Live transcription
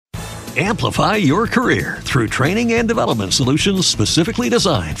Amplify your career through training and development solutions specifically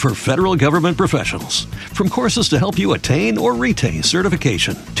designed for federal government professionals. From courses to help you attain or retain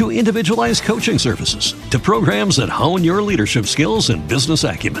certification, to individualized coaching services, to programs that hone your leadership skills and business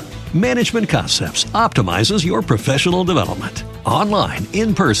acumen, Management Concepts optimizes your professional development. Online,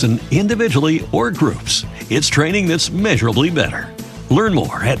 in person, individually, or groups, it's training that's measurably better. Learn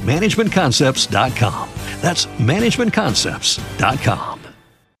more at managementconcepts.com. That's managementconcepts.com.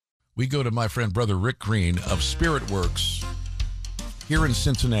 We go to my friend, Brother Rick Green of Spirit Works here in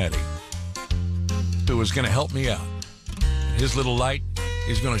Cincinnati, who is going to help me out. His little light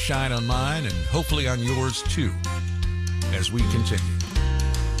is going to shine on mine and hopefully on yours too as we continue.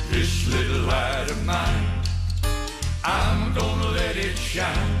 This little light of mine, I'm going to let it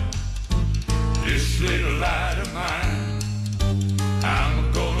shine. This little light of mine,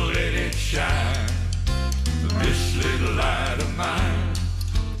 I'm going to let it shine. This little light of mine,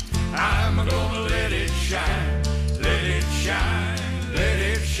 I'm gonna let it shine, let it shine, let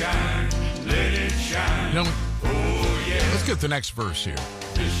it shine, let it shine. You know, oh yeah. Let's get the next verse here.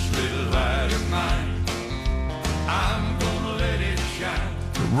 This little light of mine, I'm gonna let it shine.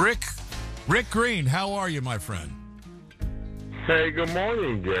 Rick Green, how are you, my friend? Hey, good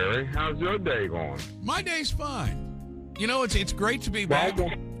morning, Gary. How's your day going? My day's fine. You know, it's great to be back.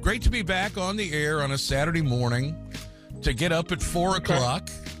 Great to be back on the air on a Saturday morning, to get up at 4 o'clock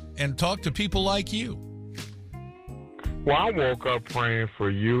and talk to people like you. Well, I woke up praying for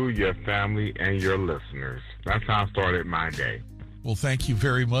you, your family, and your listeners. That's how I started my day. Well, thank you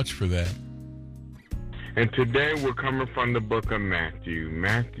very much for that. And today we're coming from the book of Matthew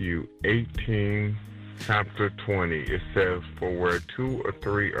 18, chapter 20. It says, "For where 2 or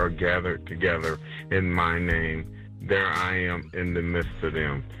 3 are gathered together in my name, there I am in the midst of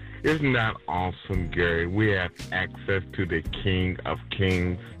them." Isn't that awesome, Gary? We have access to the King of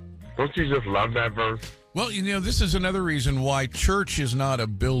Kings. Don't you just love that verse? Well, you know, this is another reason why church is not a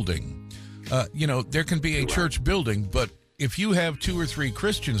building. There can be a church building, but if you have 2 or 3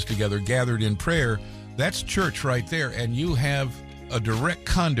 Christians together gathered in prayer, that's church right there, and you have a direct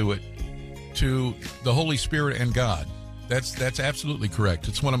conduit to the Holy Spirit and God. That's absolutely correct.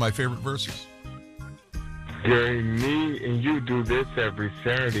 It's one of my favorite verses. Gary, me and you do this every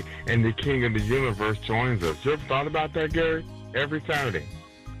Saturday, and the King of the Universe joins us. You ever thought about that, Gary? Every Saturday.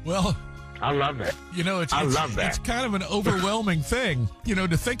 Well, I love that. You know, I love that. It's kind of an overwhelming thing,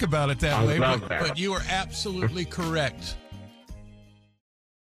 to think about it that way. But you are absolutely correct.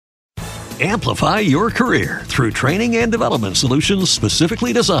 Amplify your career through training and development solutions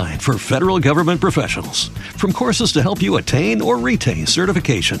specifically designed for federal government professionals. From courses to help you attain or retain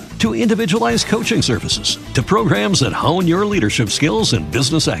certification, to individualized coaching services, to programs that hone your leadership skills and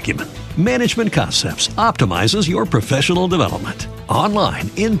business acumen, Management Concepts optimizes your professional development. Online,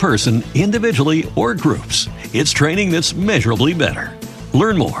 in person, individually, or groups, it's training that's measurably better.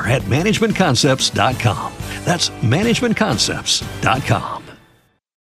 Learn more at managementconcepts.com. That's managementconcepts.com.